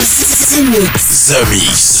The Mix.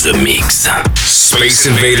 The Mix. Space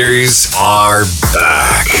Invaders are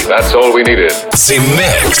back. That's all we needed. The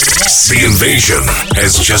Mix. The invasion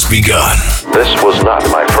has just begun. This was not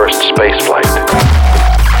my first space flight.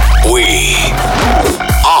 We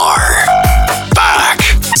are back.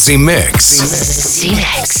 The Mix. The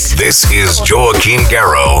Mix. This is Joachim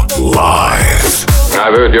Garraud live.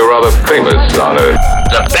 I've heard you're rather famous on Earth.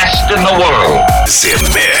 The best in the world. The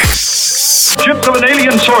Mix. Ships of an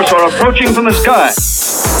alien source are approaching from the sky.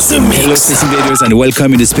 The Mix. Hello, Space Invaders, and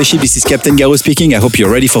welcome in the spaceship. This is Captain Garraud speaking. I hope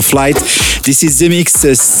you're ready for flight. This is The Mix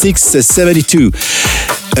 672.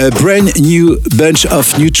 A brand new bunch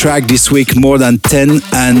of new tracks this week, more than 10,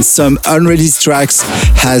 and some unreleased tracks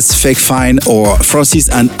has Fake Fine or Francis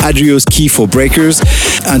and Adrio's Key for Breakers.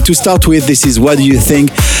 And to start with, this is What Do You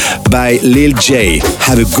Think by Lil J.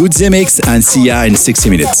 Have a good Z-Mix and see ya in 60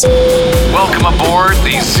 minutes. Welcome aboard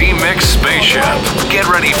the Z-Mix spaceship. Get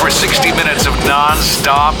ready for 60 minutes of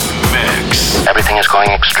non-stop mix. Everything is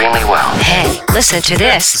going extremely well. Hey, listen to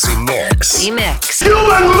this. Z-Mix. Z-Mix. You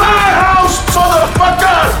in my house,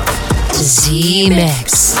 motherfucker!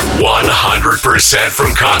 Z-Mix. 100%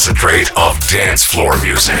 from concentrate of dance floor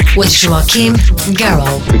music. With Joachim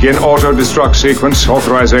Garraud. Begin auto-destruct sequence.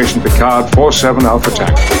 Authorization Picard 47 Alpha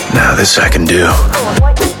Tank. Now this I can do.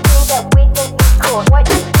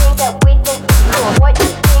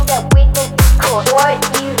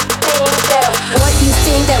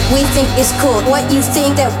 We think is cool. What you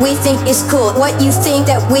think that we think is cool. What you think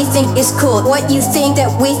that we think is cool. What you think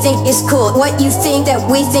that we think is cool. What you think that we think is cool. What you think that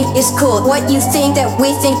we think is cool. What you think that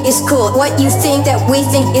we think is cool. What you think that we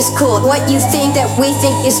think is cool. What you think that we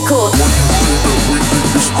think is cool.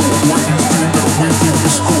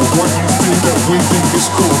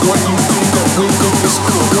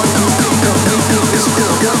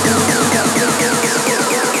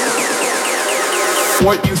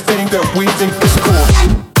 What you think that we think is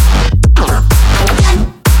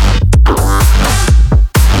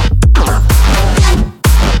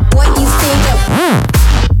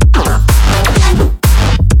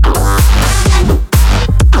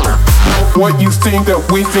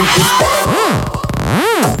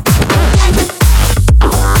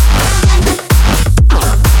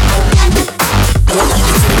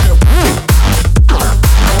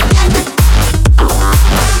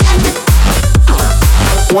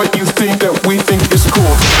What you think that we think is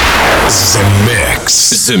cool. The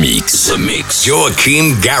Mix. The Mix. The Mix.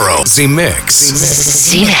 Joachim Garraud. The Mix.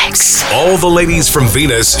 Z-Mix. All the ladies from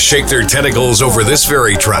Venus shake their tentacles over this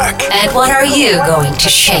very track. And what are you going to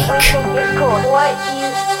shake? What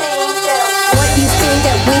you think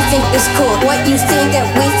that we think is cool. What you think that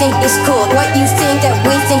we think is cool. What you think that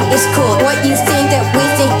we think is cool. What you think that we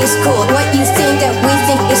think is cool. What you think that we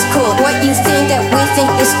think is cool. What you think that we think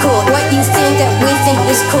is cool. What you think that we think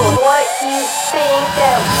is cool. What you think that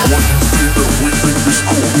we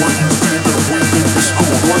think is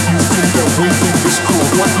cool. What you think that we think is cool.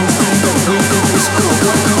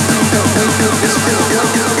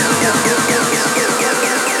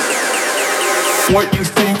 What you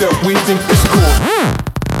think that we think is cool. What you think that we think is cool. What you think that we think is cool.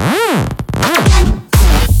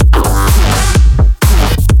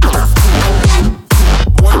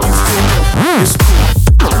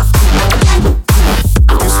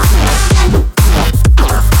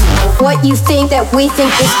 What you think that we think is cool. What you think that we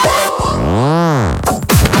think is cool.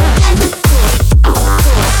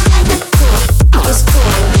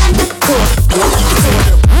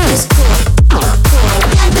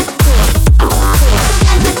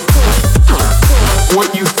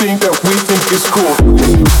 What you think that we think is cool.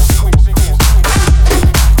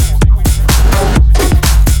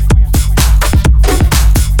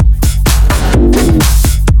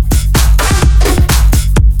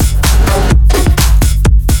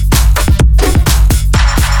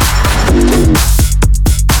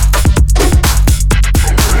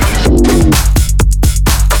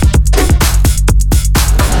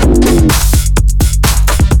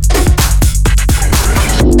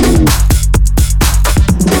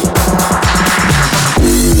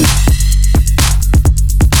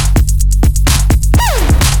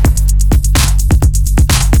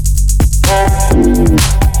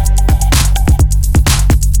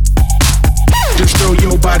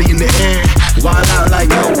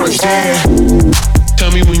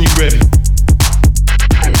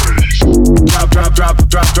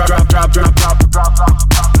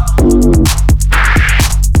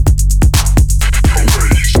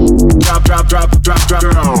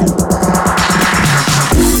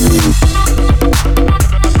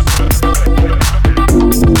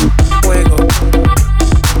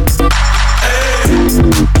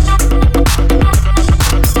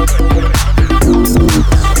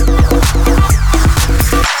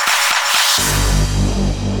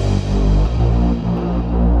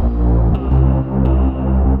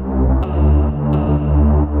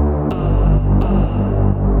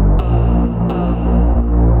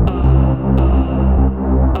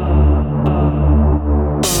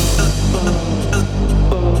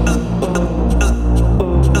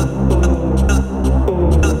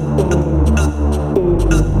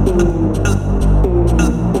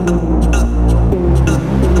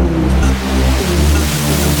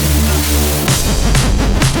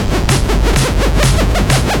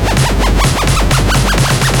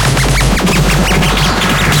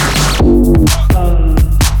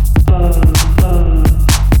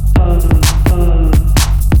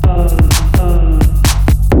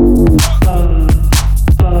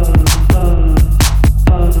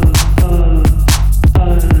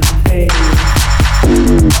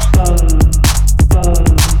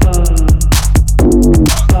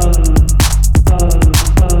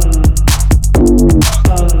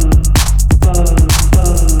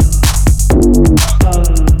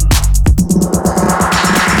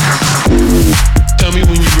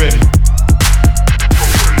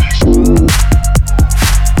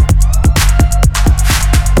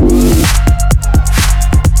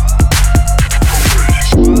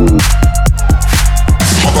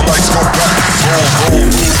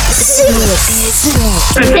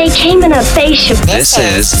 Spaceship. This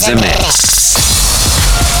is The Mix.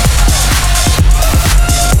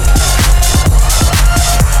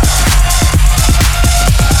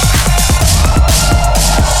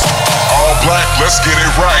 Black, let's get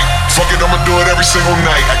it right. Fuck it, I'ma do it every single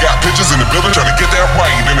night. I got pictures in the building trying to get that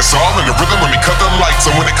right. And it's all in the rhythm, let me cut the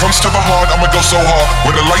lights. And when it comes to the heart, I'ma go so hard.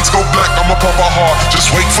 When the lights go black, I'ma pump my heart.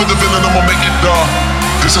 Just wait for the villain, I'ma make it dark.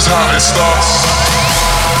 This is how it starts.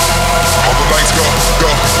 All the lights go,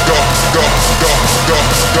 go, go, go, go, go,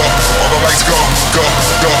 go. All the lights go, go,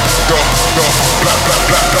 go, go, go. Blah, blah,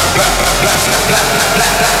 blah, blah, blah, blah, blah, blah, blah, blah, blah,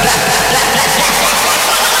 blah.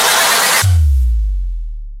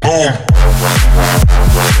 Boom.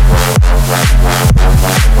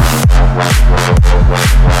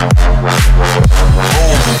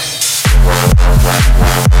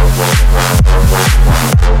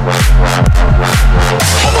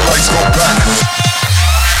 All the lights go back.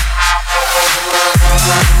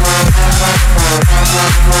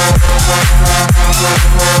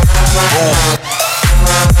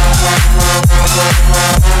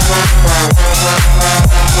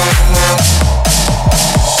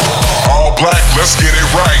 All black, let's get it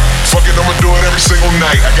right. Fuck it, I'ma do it every single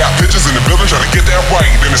night. I got pictures in the building trying to get that right.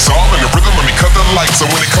 And it's all in the rhythm, let me cut the lights. And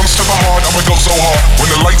when it comes to the heart, I'ma go so hard. When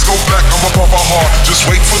the lights go black, I'ma pump my heart. Just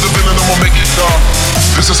wait for the villain, I'ma make it dark.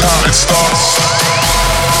 This is how it starts.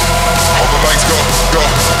 All the lights go, go,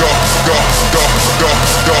 go, go, go, go,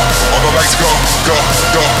 go. All the lights go, go,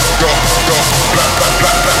 go, go, go. Blah, blah,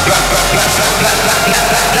 blah, blah, blah, blah, blah, blah, blah, blah,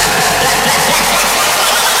 blah, blah.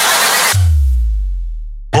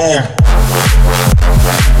 Boom.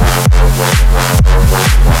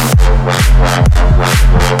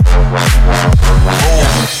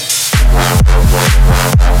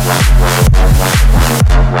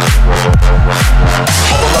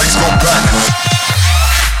 All the lights go back.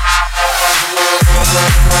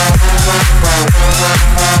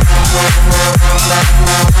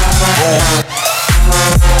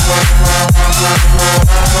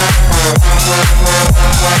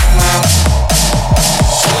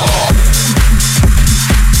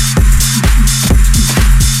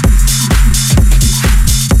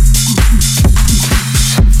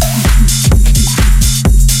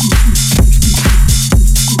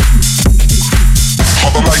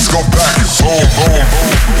 All the lights go back. Boom, boom,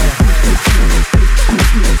 boom.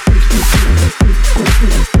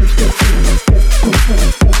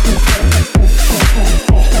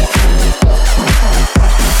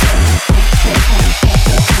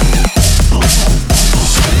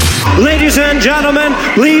 Ladies and gentlemen,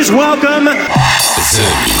 please welcome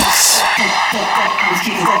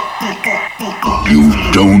You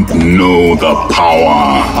don't know the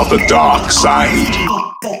power of the dark side.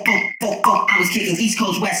 I was kicking East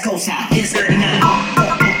Coast, West Coast out. It's 39.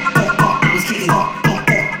 I was kicking. I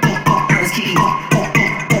was kicking. I was kicking.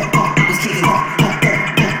 I was kicking. I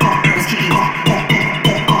was kicking. I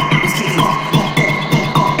was kicking.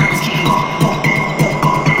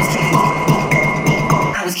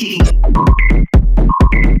 I was kicking.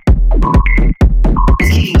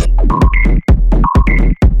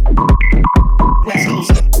 West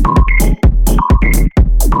Coast.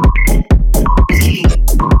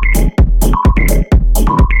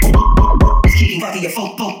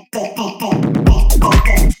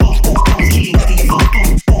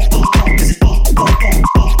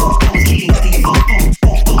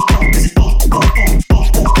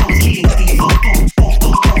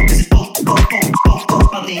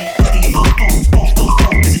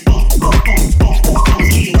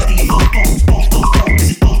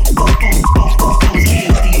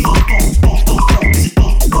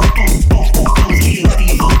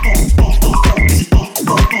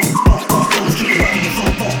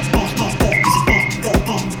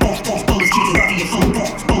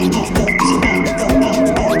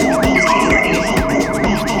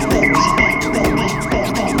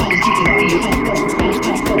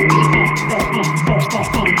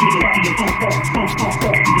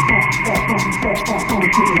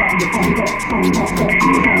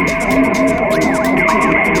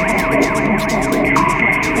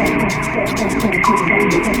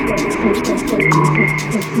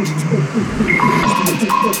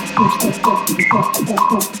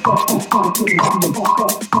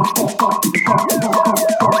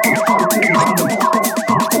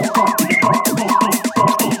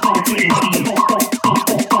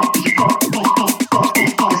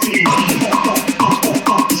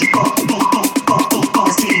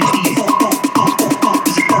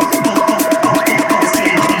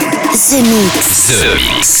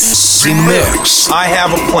 The Mix. I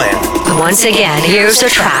have a plan. Once again, here's a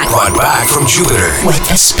track Brought back from Jupiter with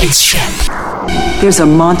a spaceship. There's a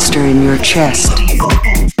monster in your chest.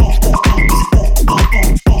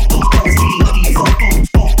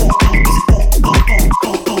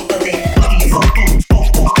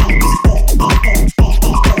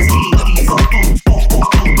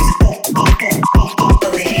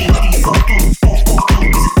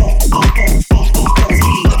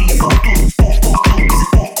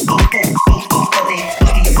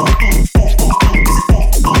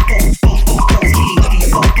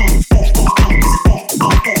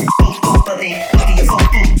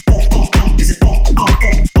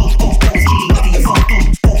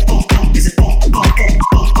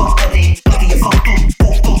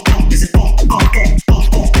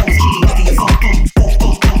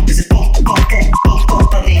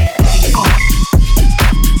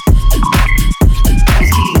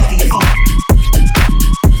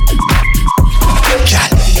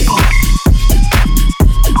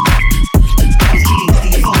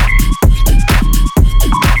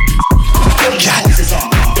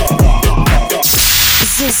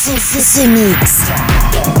 The Mix.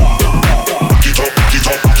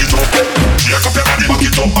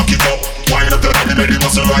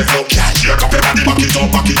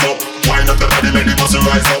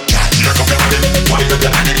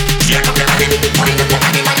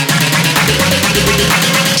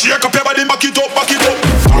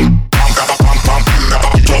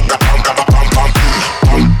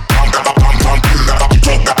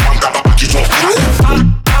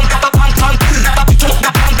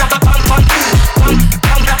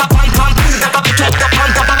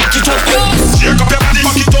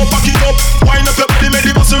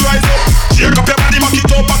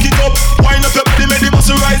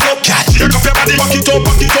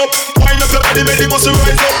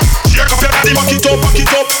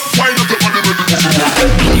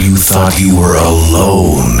 You thought you were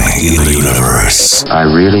alone in the universe. I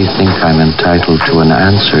really think I'm entitled to an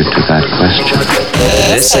answer to that question.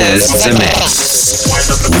 This is The Mix.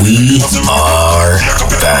 We are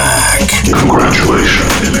back.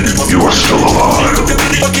 Congratulations, you are still alive.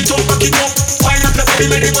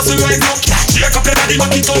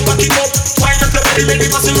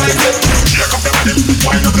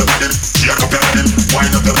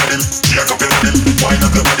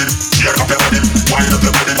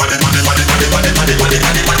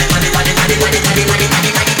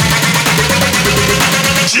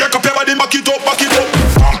 Shake up your body, back it up, back it up.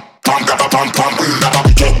 Pam, pam, pam, pam,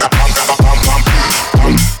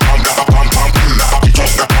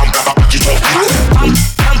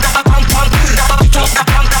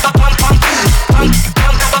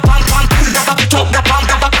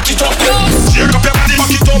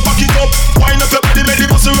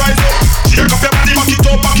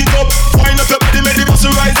 make the muscle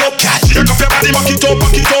rise up. Shake up your body, back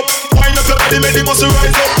it up, wind up your body, make the muscle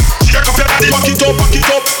rise up.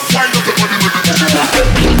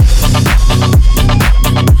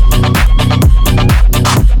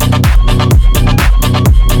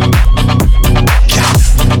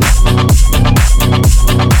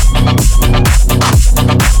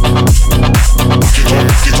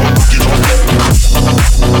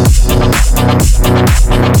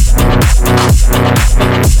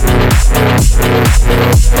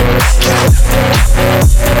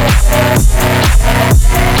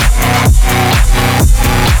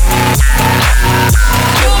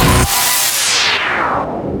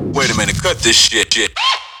 Wait a minute, cut this shit.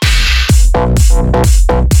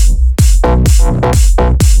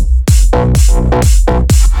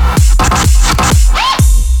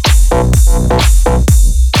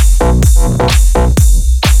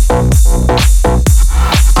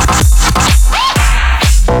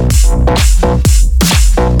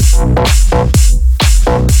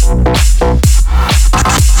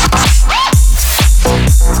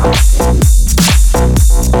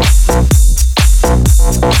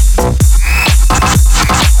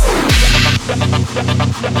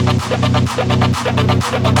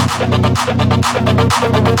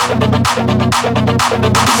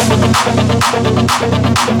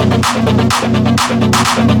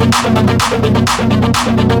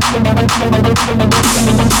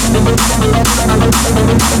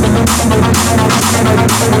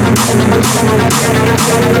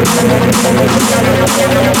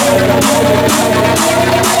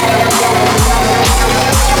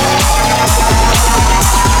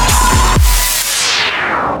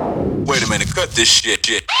 Wait a minute, cut this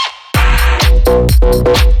shit.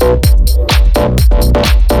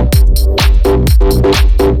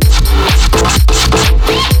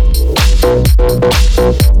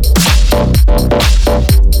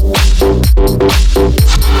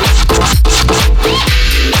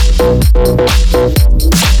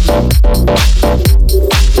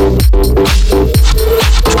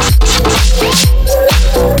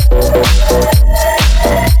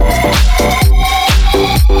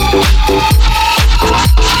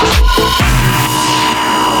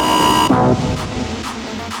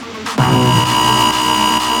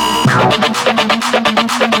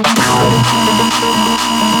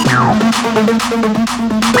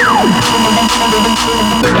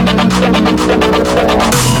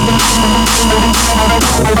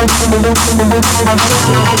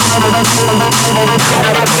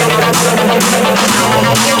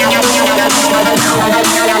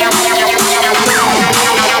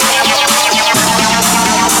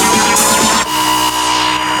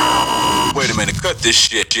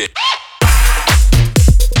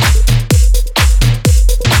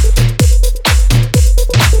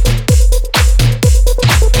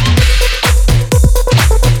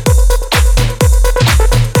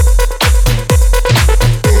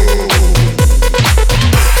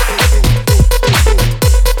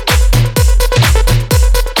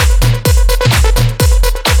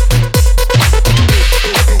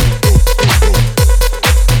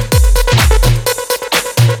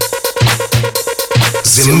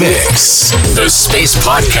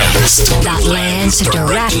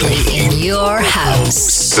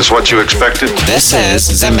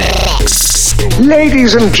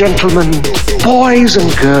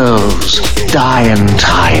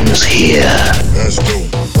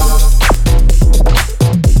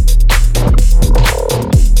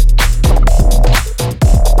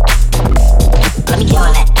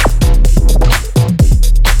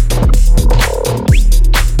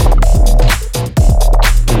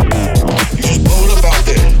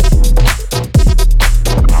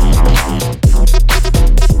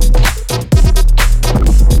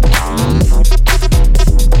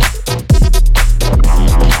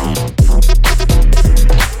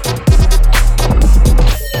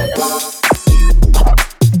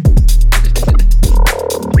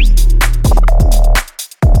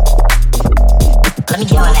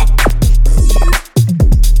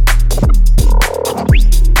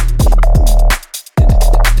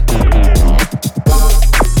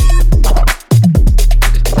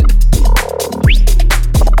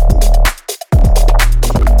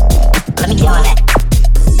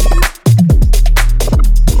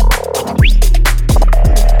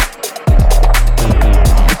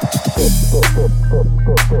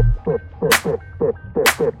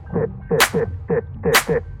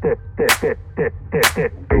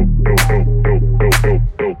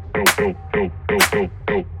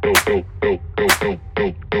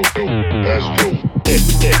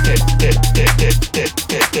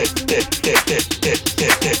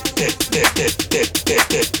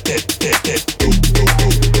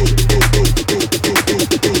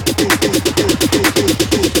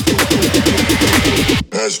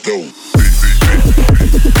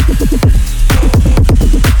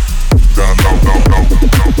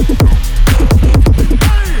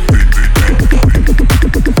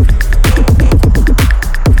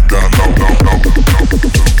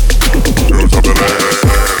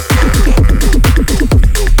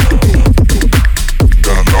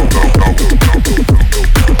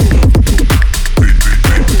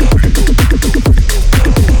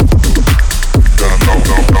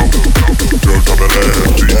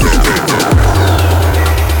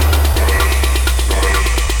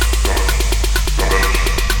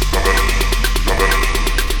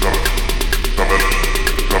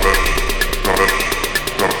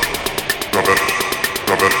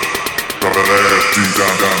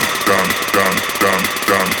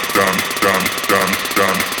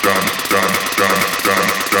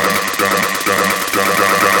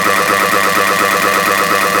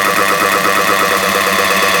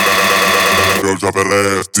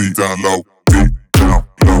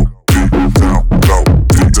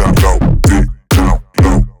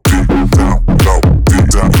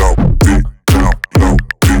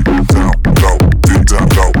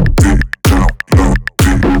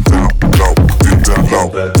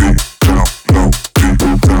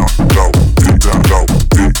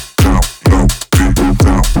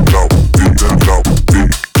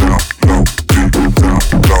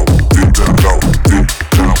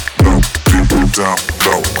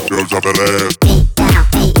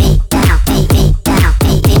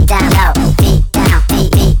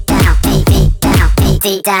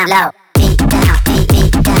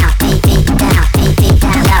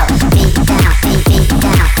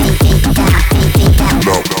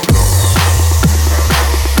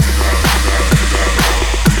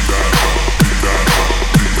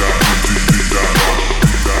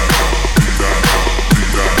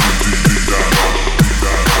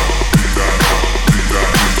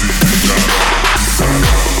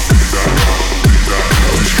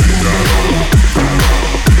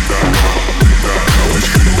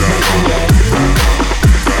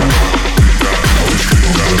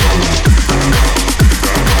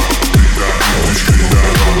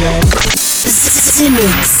 The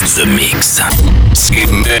Mix. The Mix.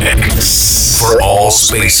 Z-Mix. For all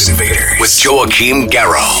Space Invaders. With Joachim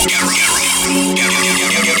Garraud.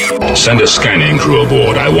 Send a scanning crew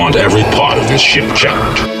aboard. I want every part of this ship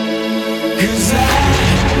checked. 'Cause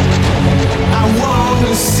I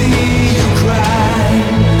wanna see you cry.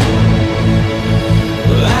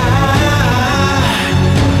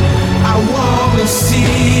 I wanna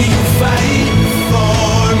see you fight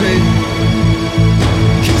for me.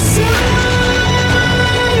 'Cause I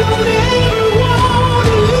don't ever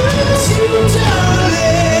wanna lose you,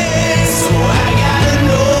 darling. So I gotta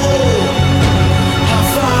know how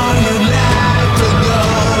far you'd like to go.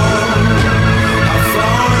 How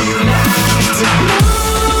far you'd like to go.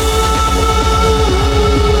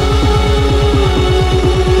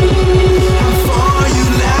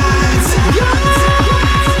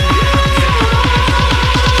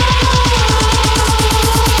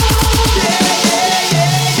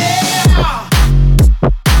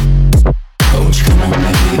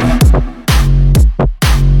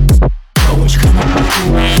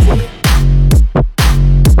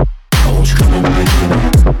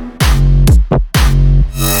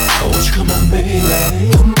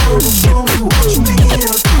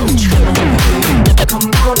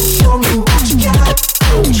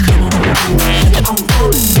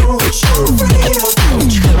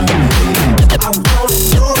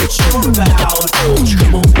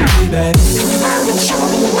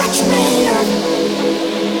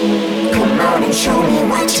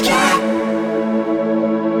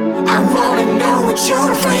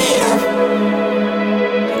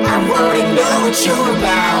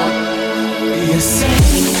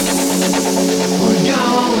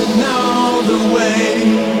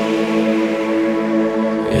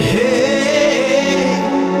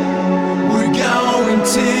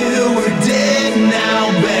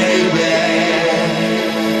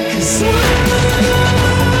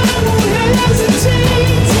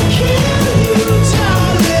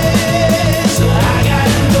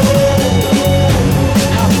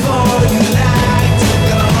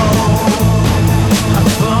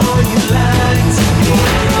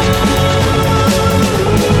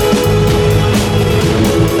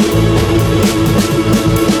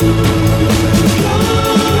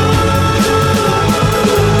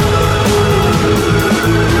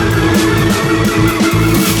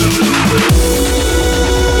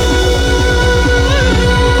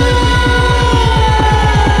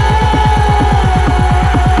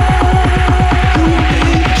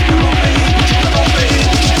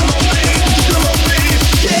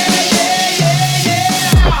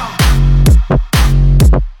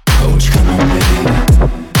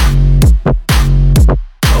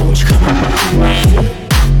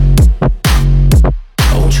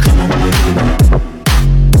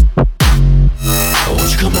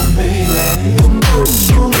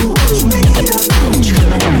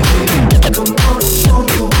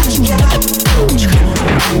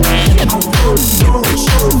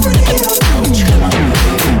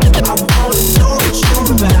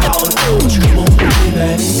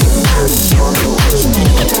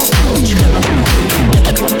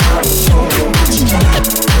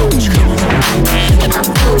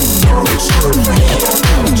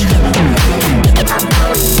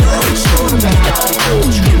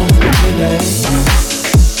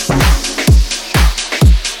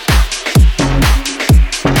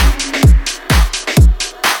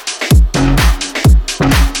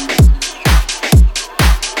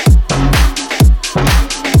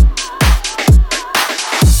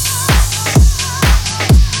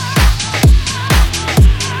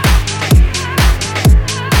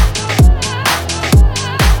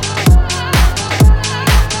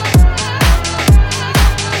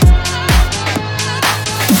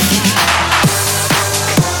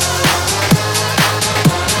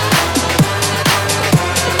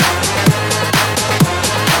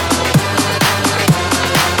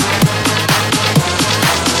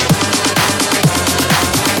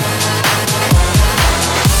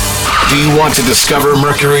 Do you want to discover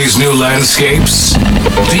Mercury's new landscapes?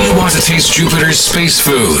 Do you want to taste Jupiter's space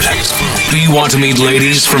food? Do you want to meet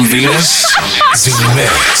ladies from Venus?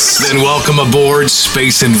 Z-Mix. Then welcome aboard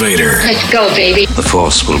Space Invader. Let's go, baby. The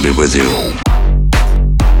Force will be with you.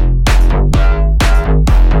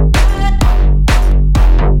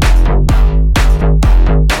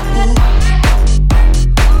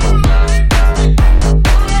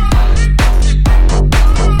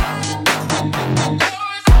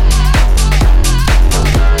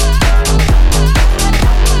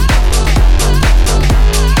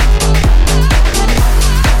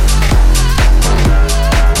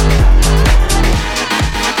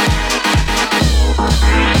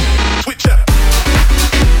 Switch up.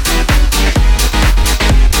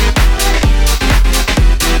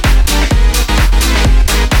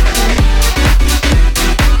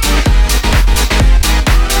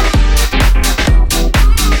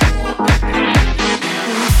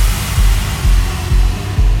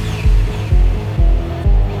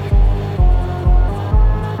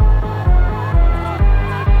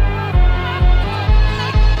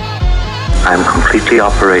 completely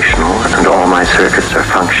operational and all my circuits are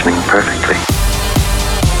functioning perfectly.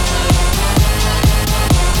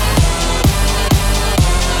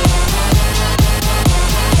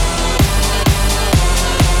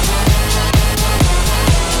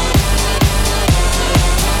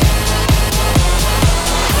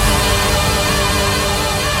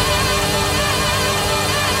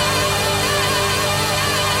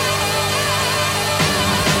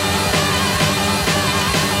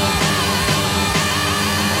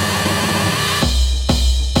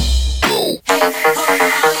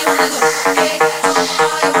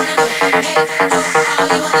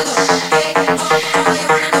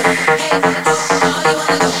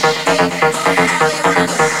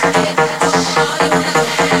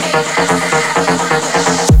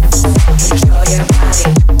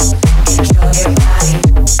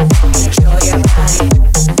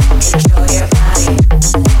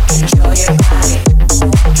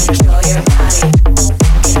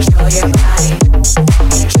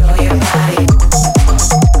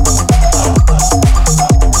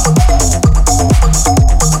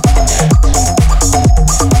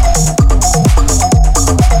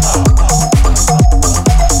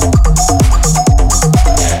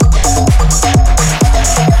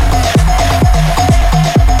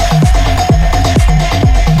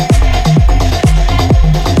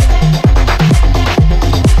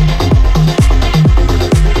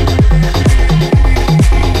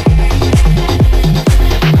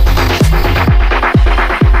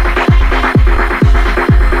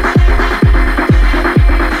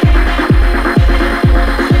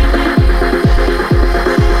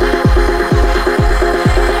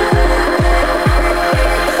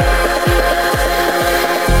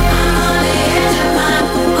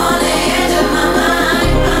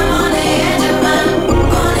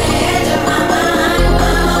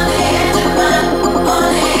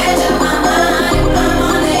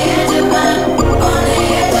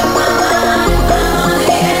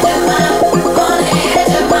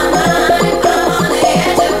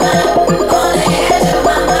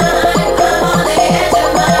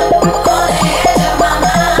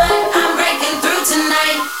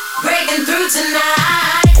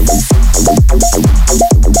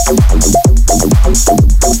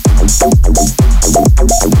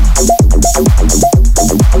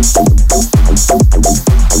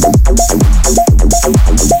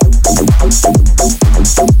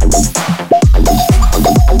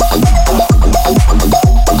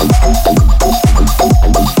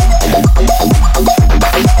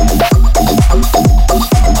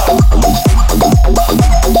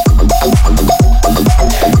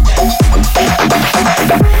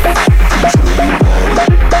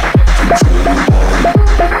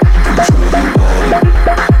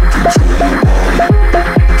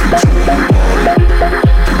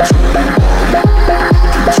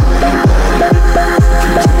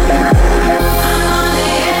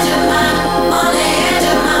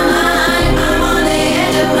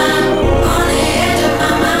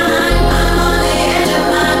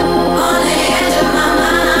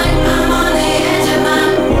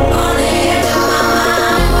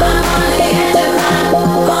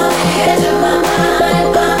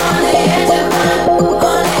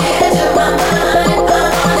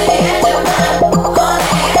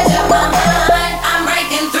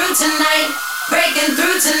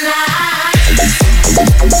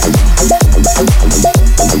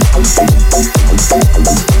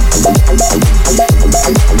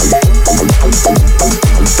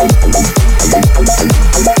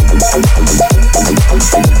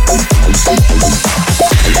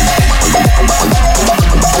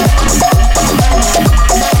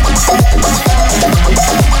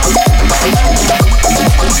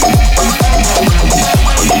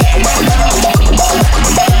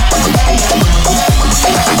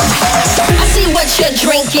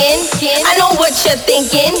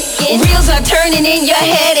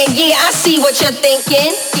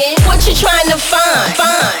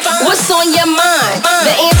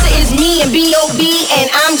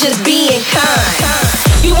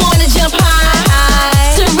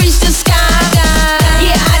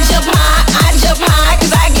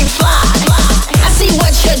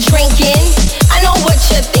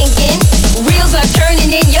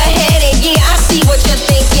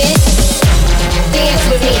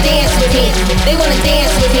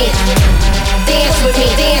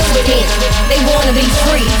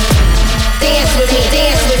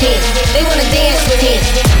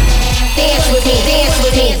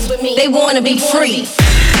 They wanna be free.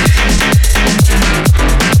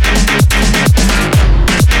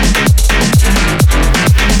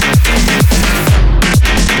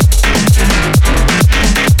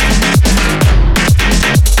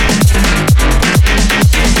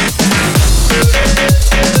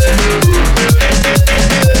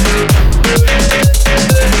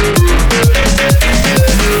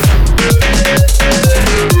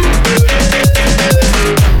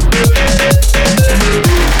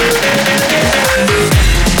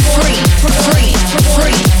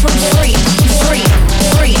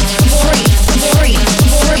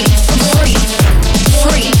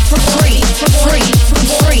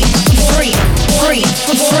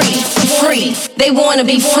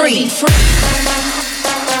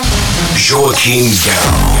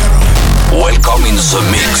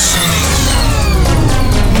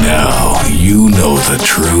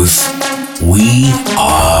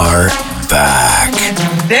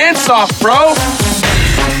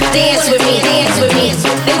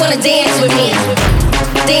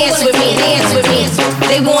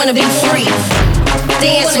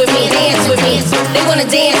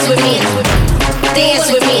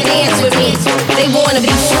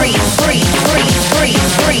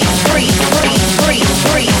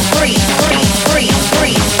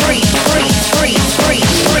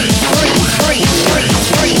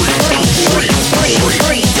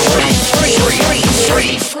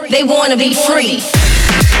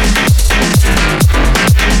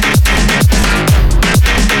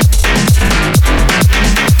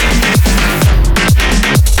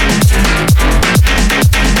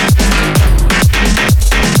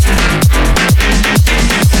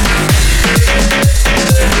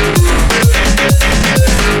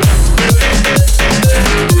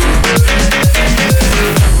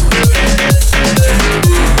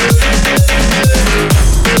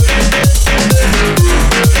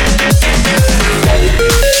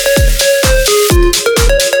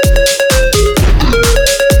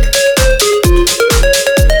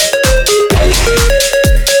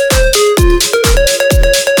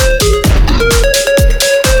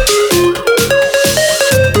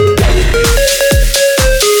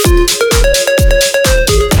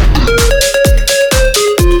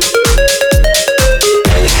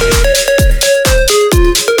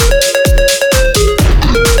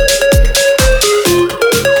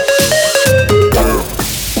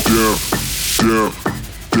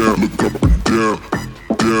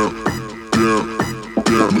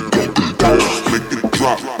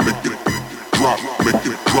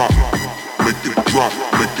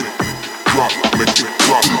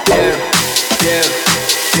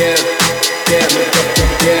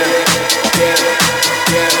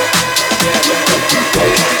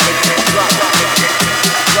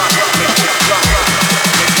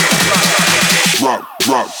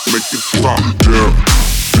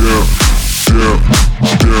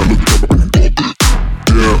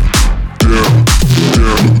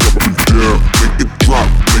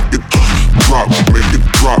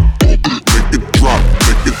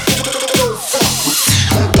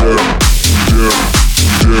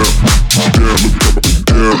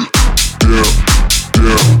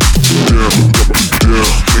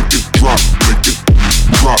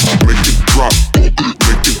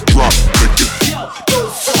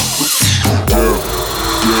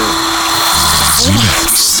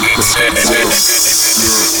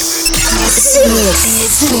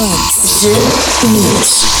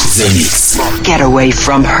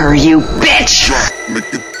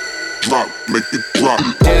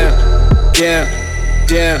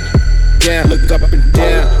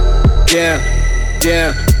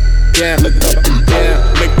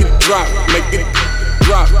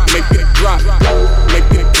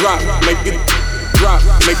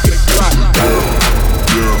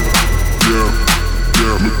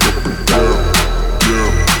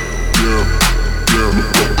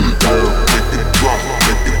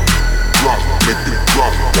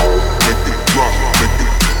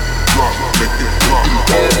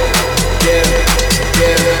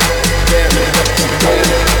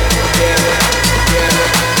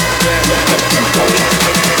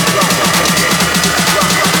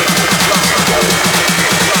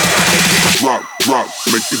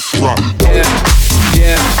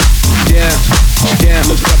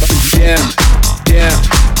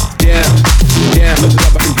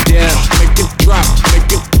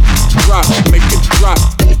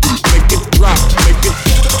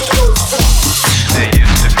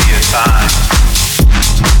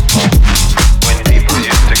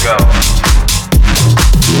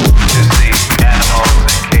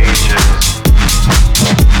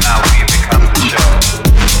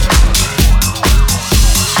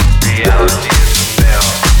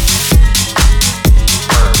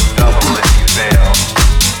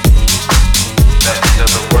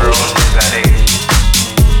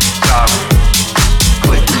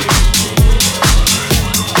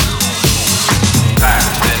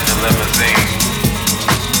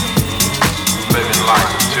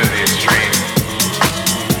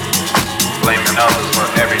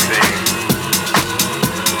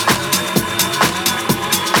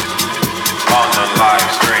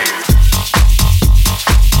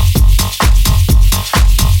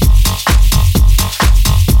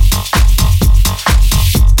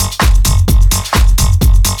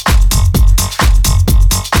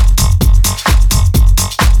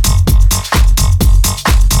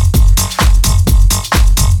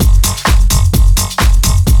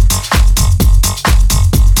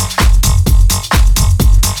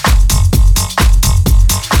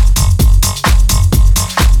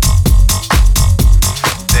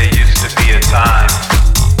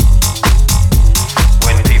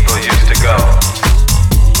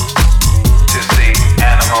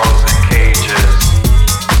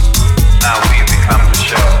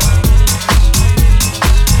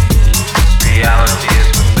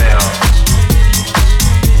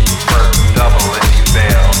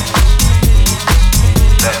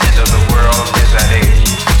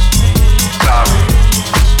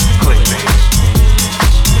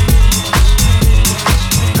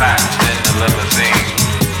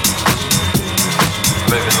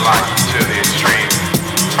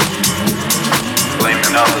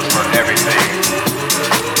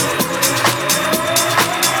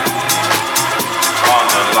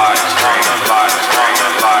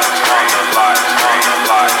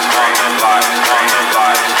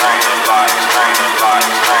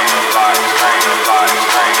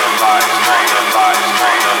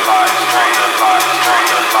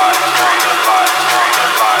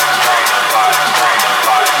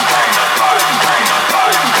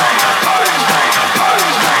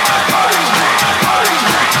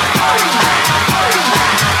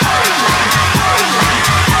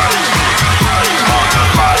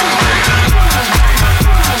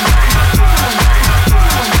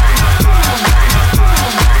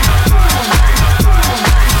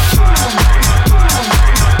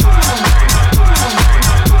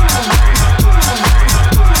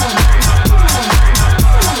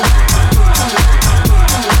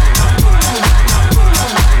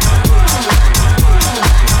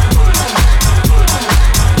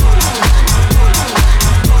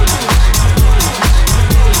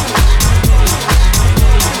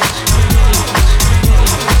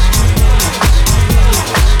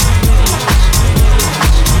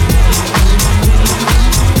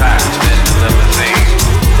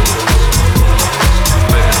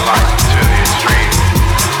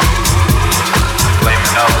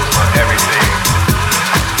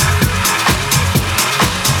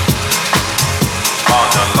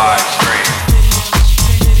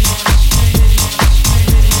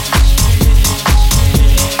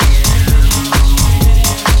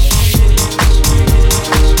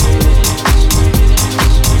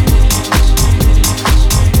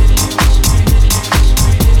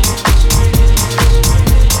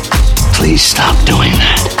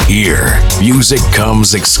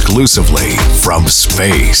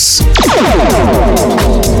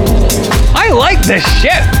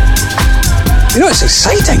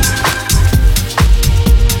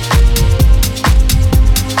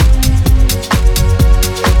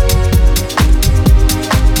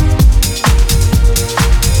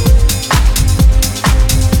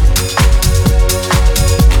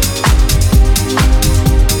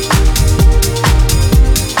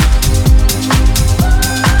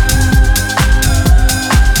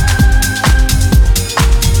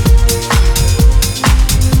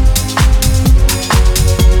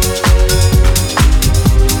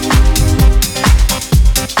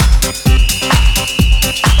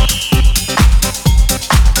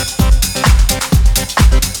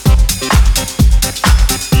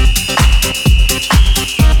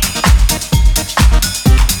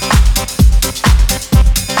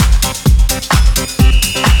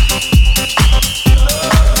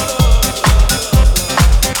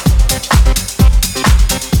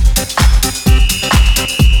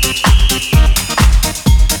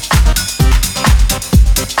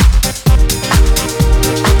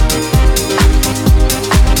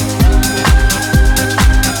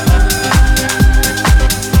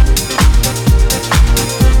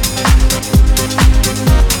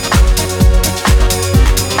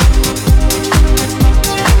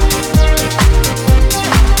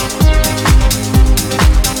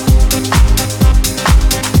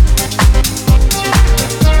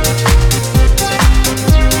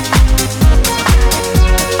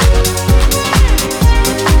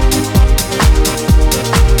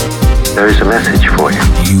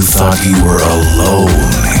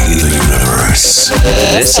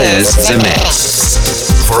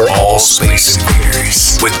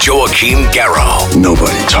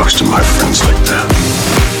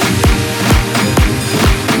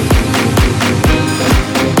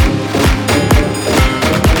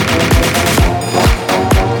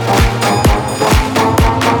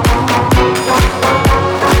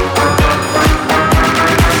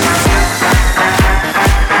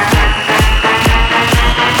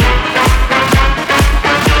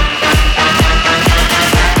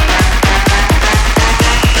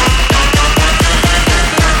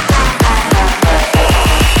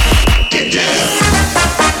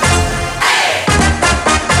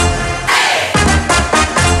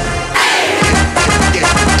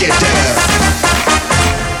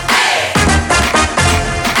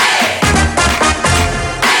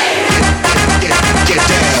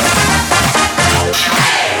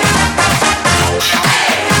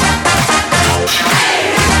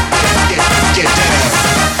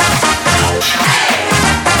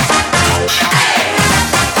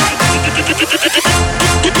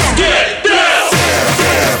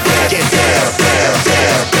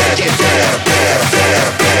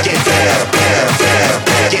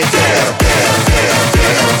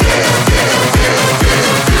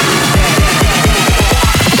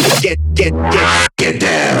 Get down. Get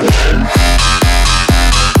down.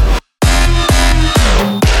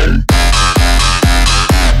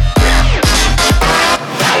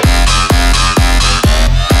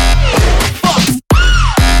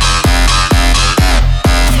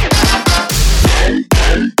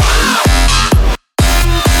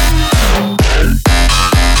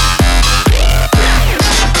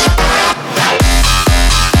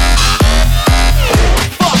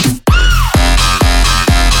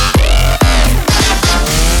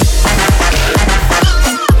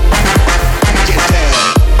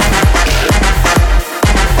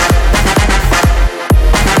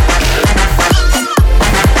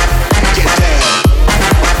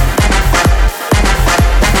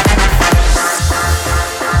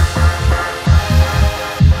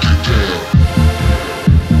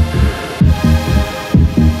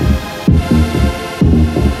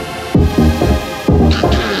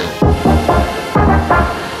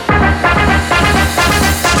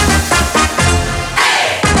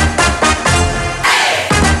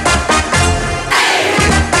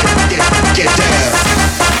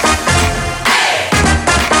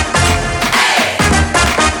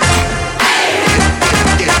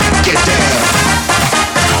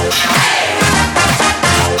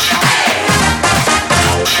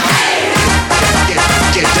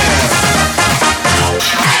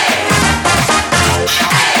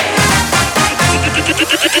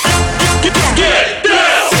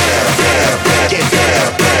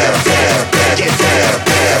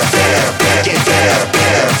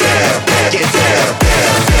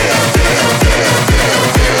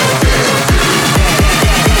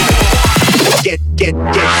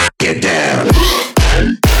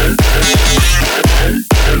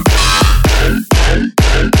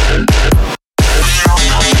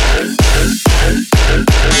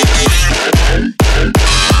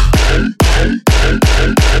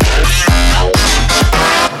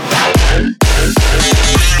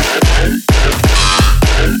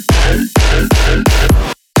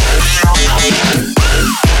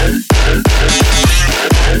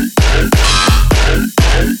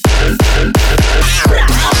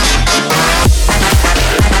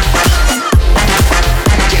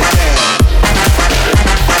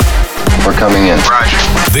 Coming in. Roger.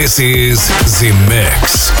 This is The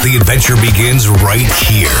Mix. The adventure begins right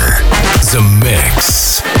here. The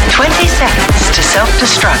Mix. 20 seconds to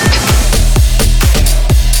self-destruct.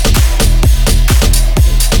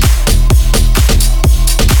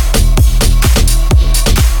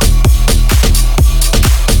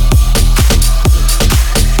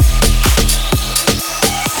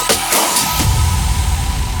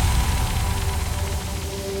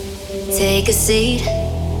 Take a seat.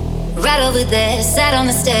 Right over there, sat on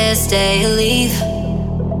the stairs, stay or leave.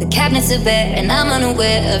 The cabinets are bare, and I'm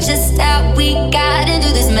unaware of just how we got into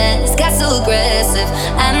this mess. Got so aggressive.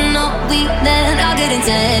 I know we meant all good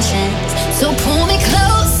intentions. So pull me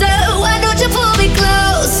closer. Why don't you pull me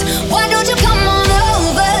close? Why don't you come on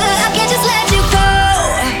over? I can't just let you go.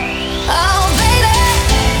 Oh, baby,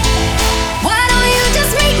 why don't you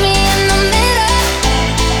just meet me in the middle?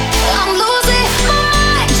 I'm losing my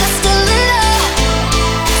mind just a little.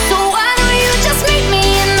 So why don't you just meet me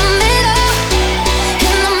in the middle?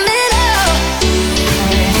 In the middle.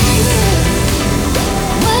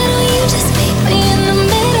 Why don't you just meet me in the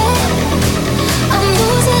middle? I'm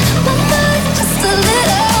losing my mind just a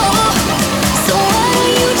little. So why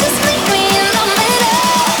don't you just meet me in the middle?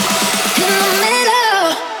 In the middle.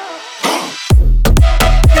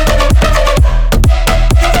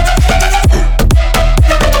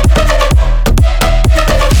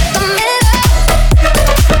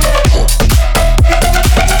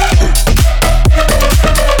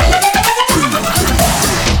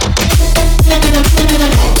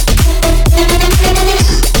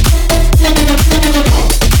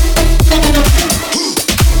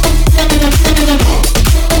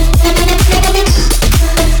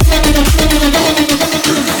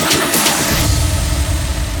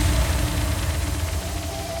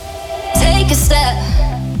 Take a step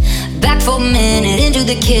back for a minute into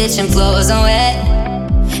the kitchen, floors are wet,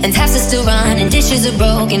 and taps are still running, dishes are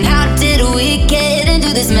broken. How did we get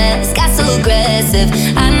into this mess? Got so aggressive.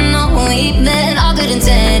 I know we meant all good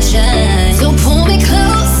intentions. So pull me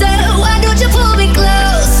closer. Why don't you pull me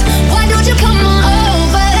close? Why don't you come on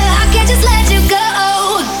over? I can't just let you go.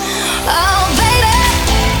 Oh, baby,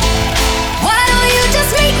 why don't you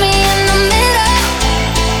just meet me in the middle?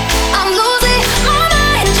 I'm losing my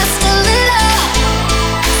mind just a little.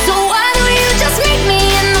 So why don't you just meet me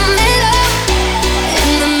in the middle? In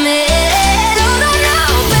the middle, no, no,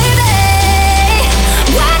 baby.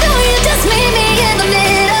 Why don't you just meet me in the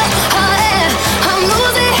middle? Oh, yeah, I'm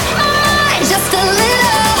losing my mind.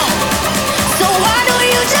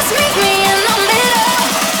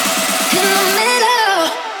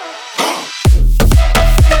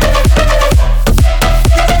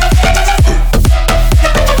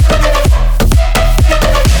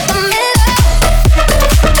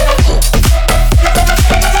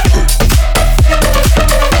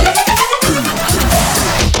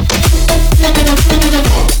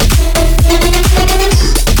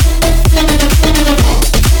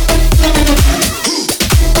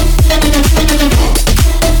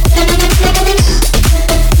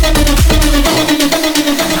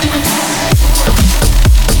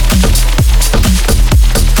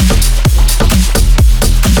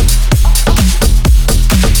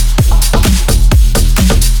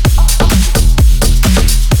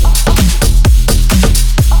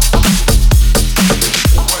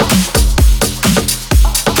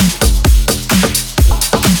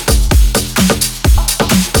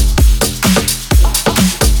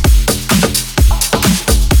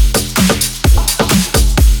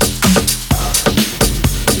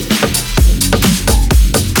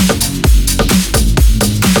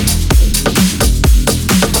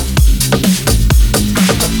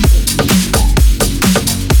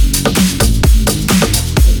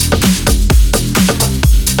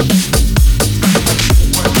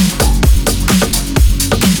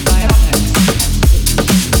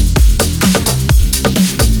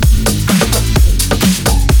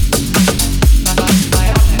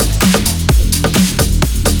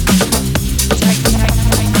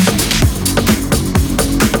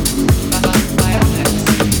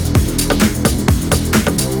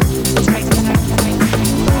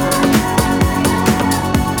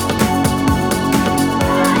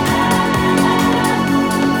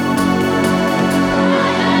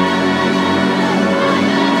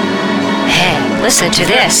 listen to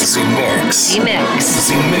this. Z-Mix. Z-Mix.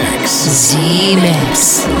 Z-Mix.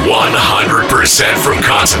 Z-Mix. 100% from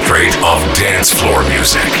concentrate of dance floor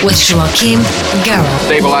music. With Joachim Garraud.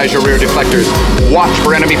 Stabilize your rear deflectors. Watch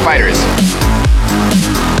for enemy fighters.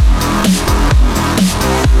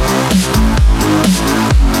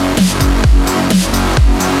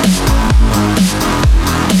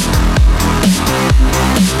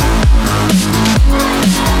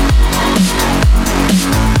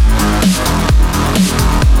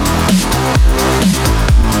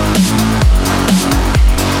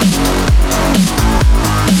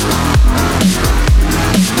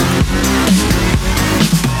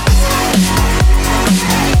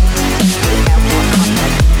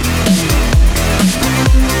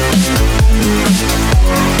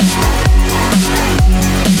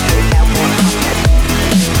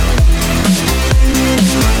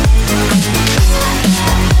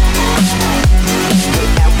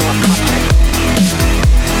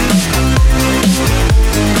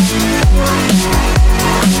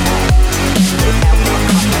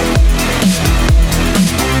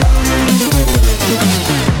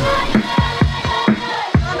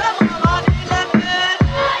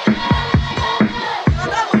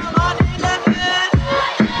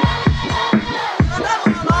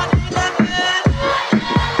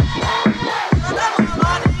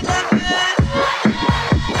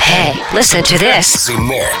 Listen to this.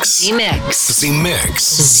 Z-Mix. Z-Mix. Z-Mix.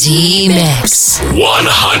 Z-Mix.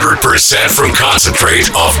 100% from concentrate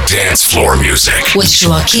of dance floor music. With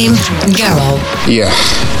Joachim Garraud. Yeah,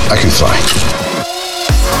 I can fly.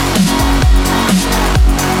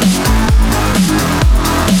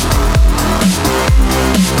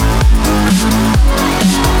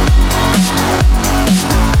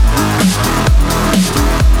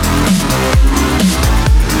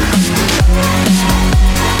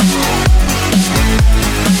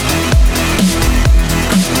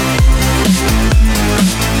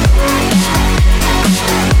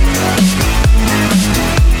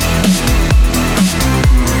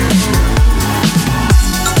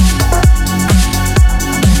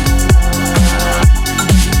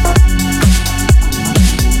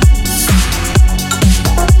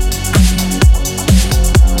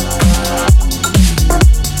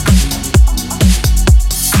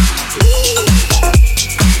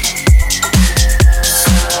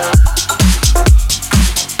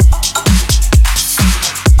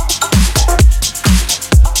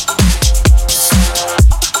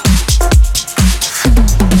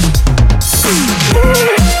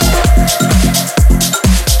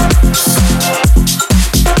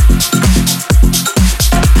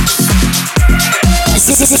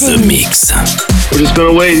 The Mix. We're just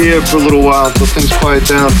gonna wait here for a little while until things quiet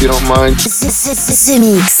down, if you don't mind. The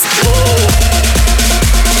Mix.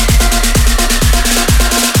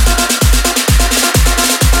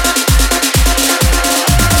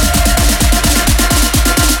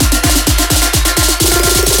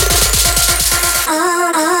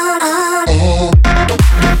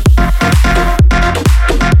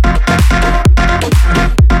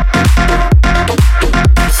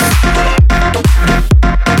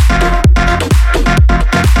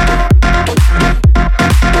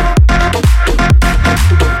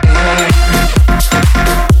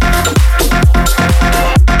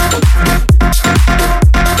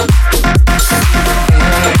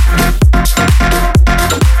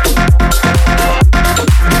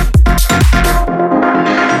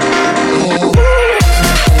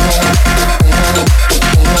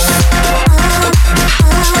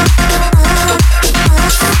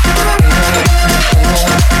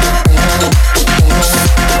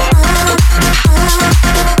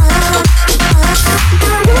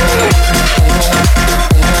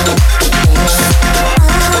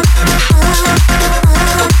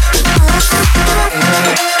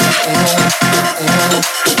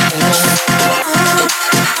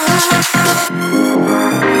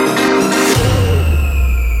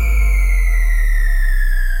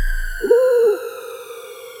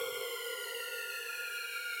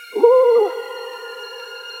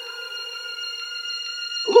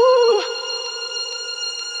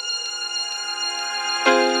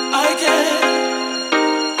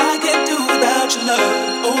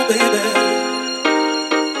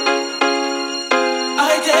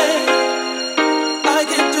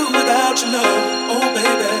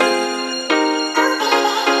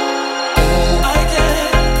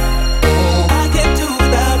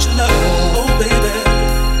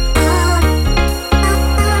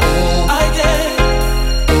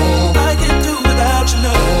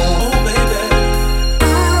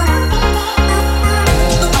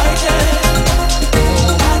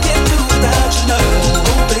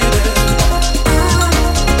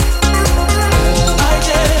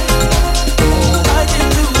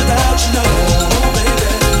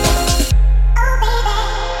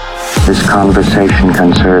 conversation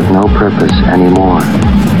can serve no purpose anymore.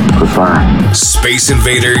 Goodbye. Space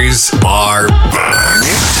Invaders are back.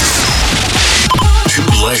 Too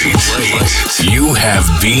late. You have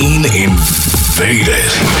been invaded.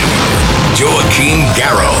 Joachim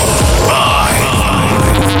Garraud by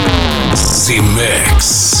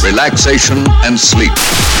Z-Mix. Relaxation and sleep.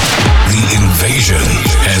 The invasion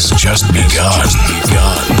has just begun.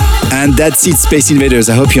 And that's it, Space Invaders.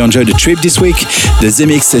 I hope you enjoyed the trip this week. The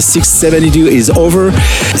Z-Mix 672 is over.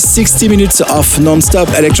 60 minutes of non-stop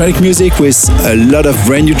electronic music with a lot of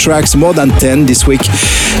brand new tracks, more than 10 this week,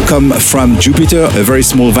 come from Jupiter, a very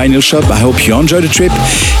small vinyl shop. I hope you enjoyed the trip.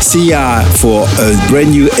 See ya for a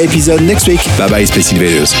brand new episode next week. Bye-bye, Space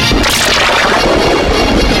Invaders.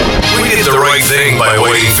 We did the right thing by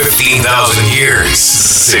waiting 15,000 years.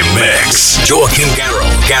 Z-Mix. Joachim Garraud.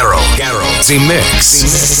 Z-Mix.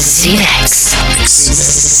 Z-Mix.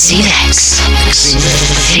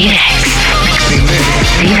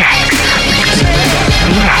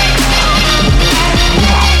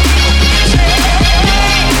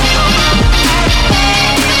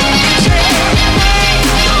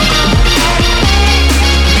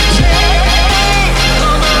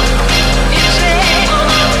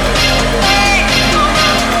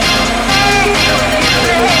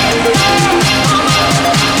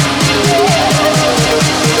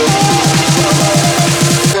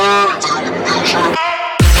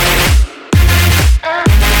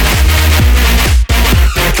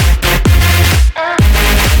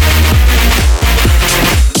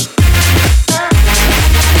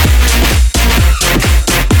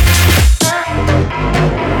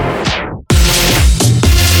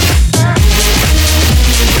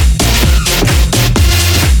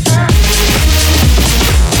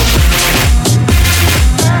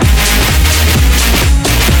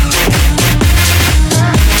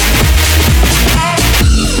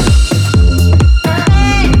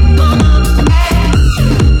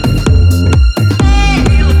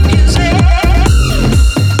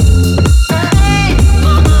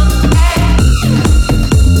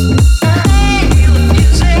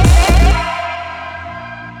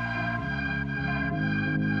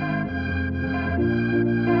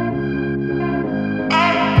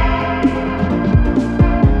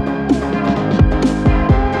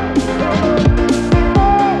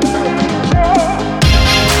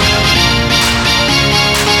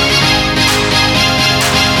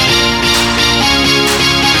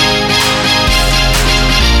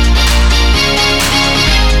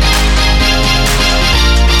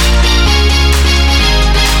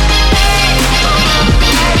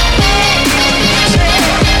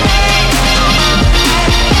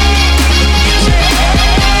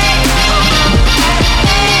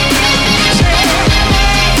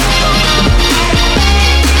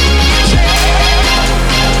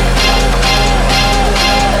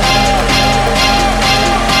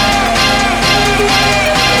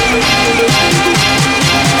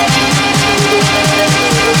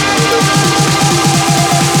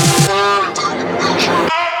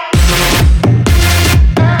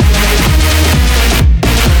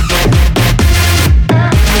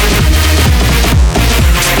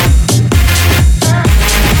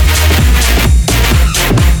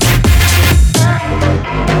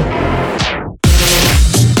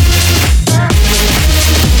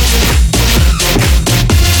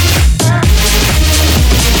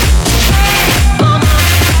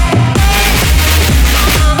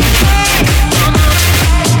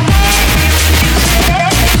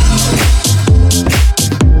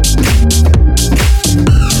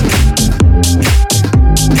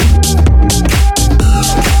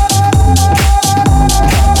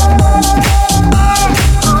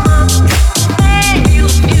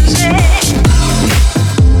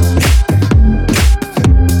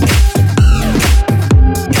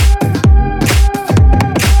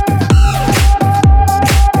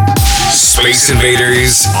 Space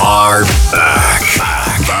Invaders are back.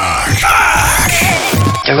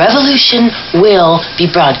 The revolution will be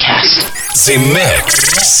broadcast.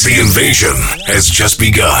 Z-Mix. The invasion has just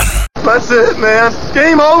begun. That's it, man.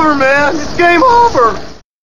 Game over, man. It's game over.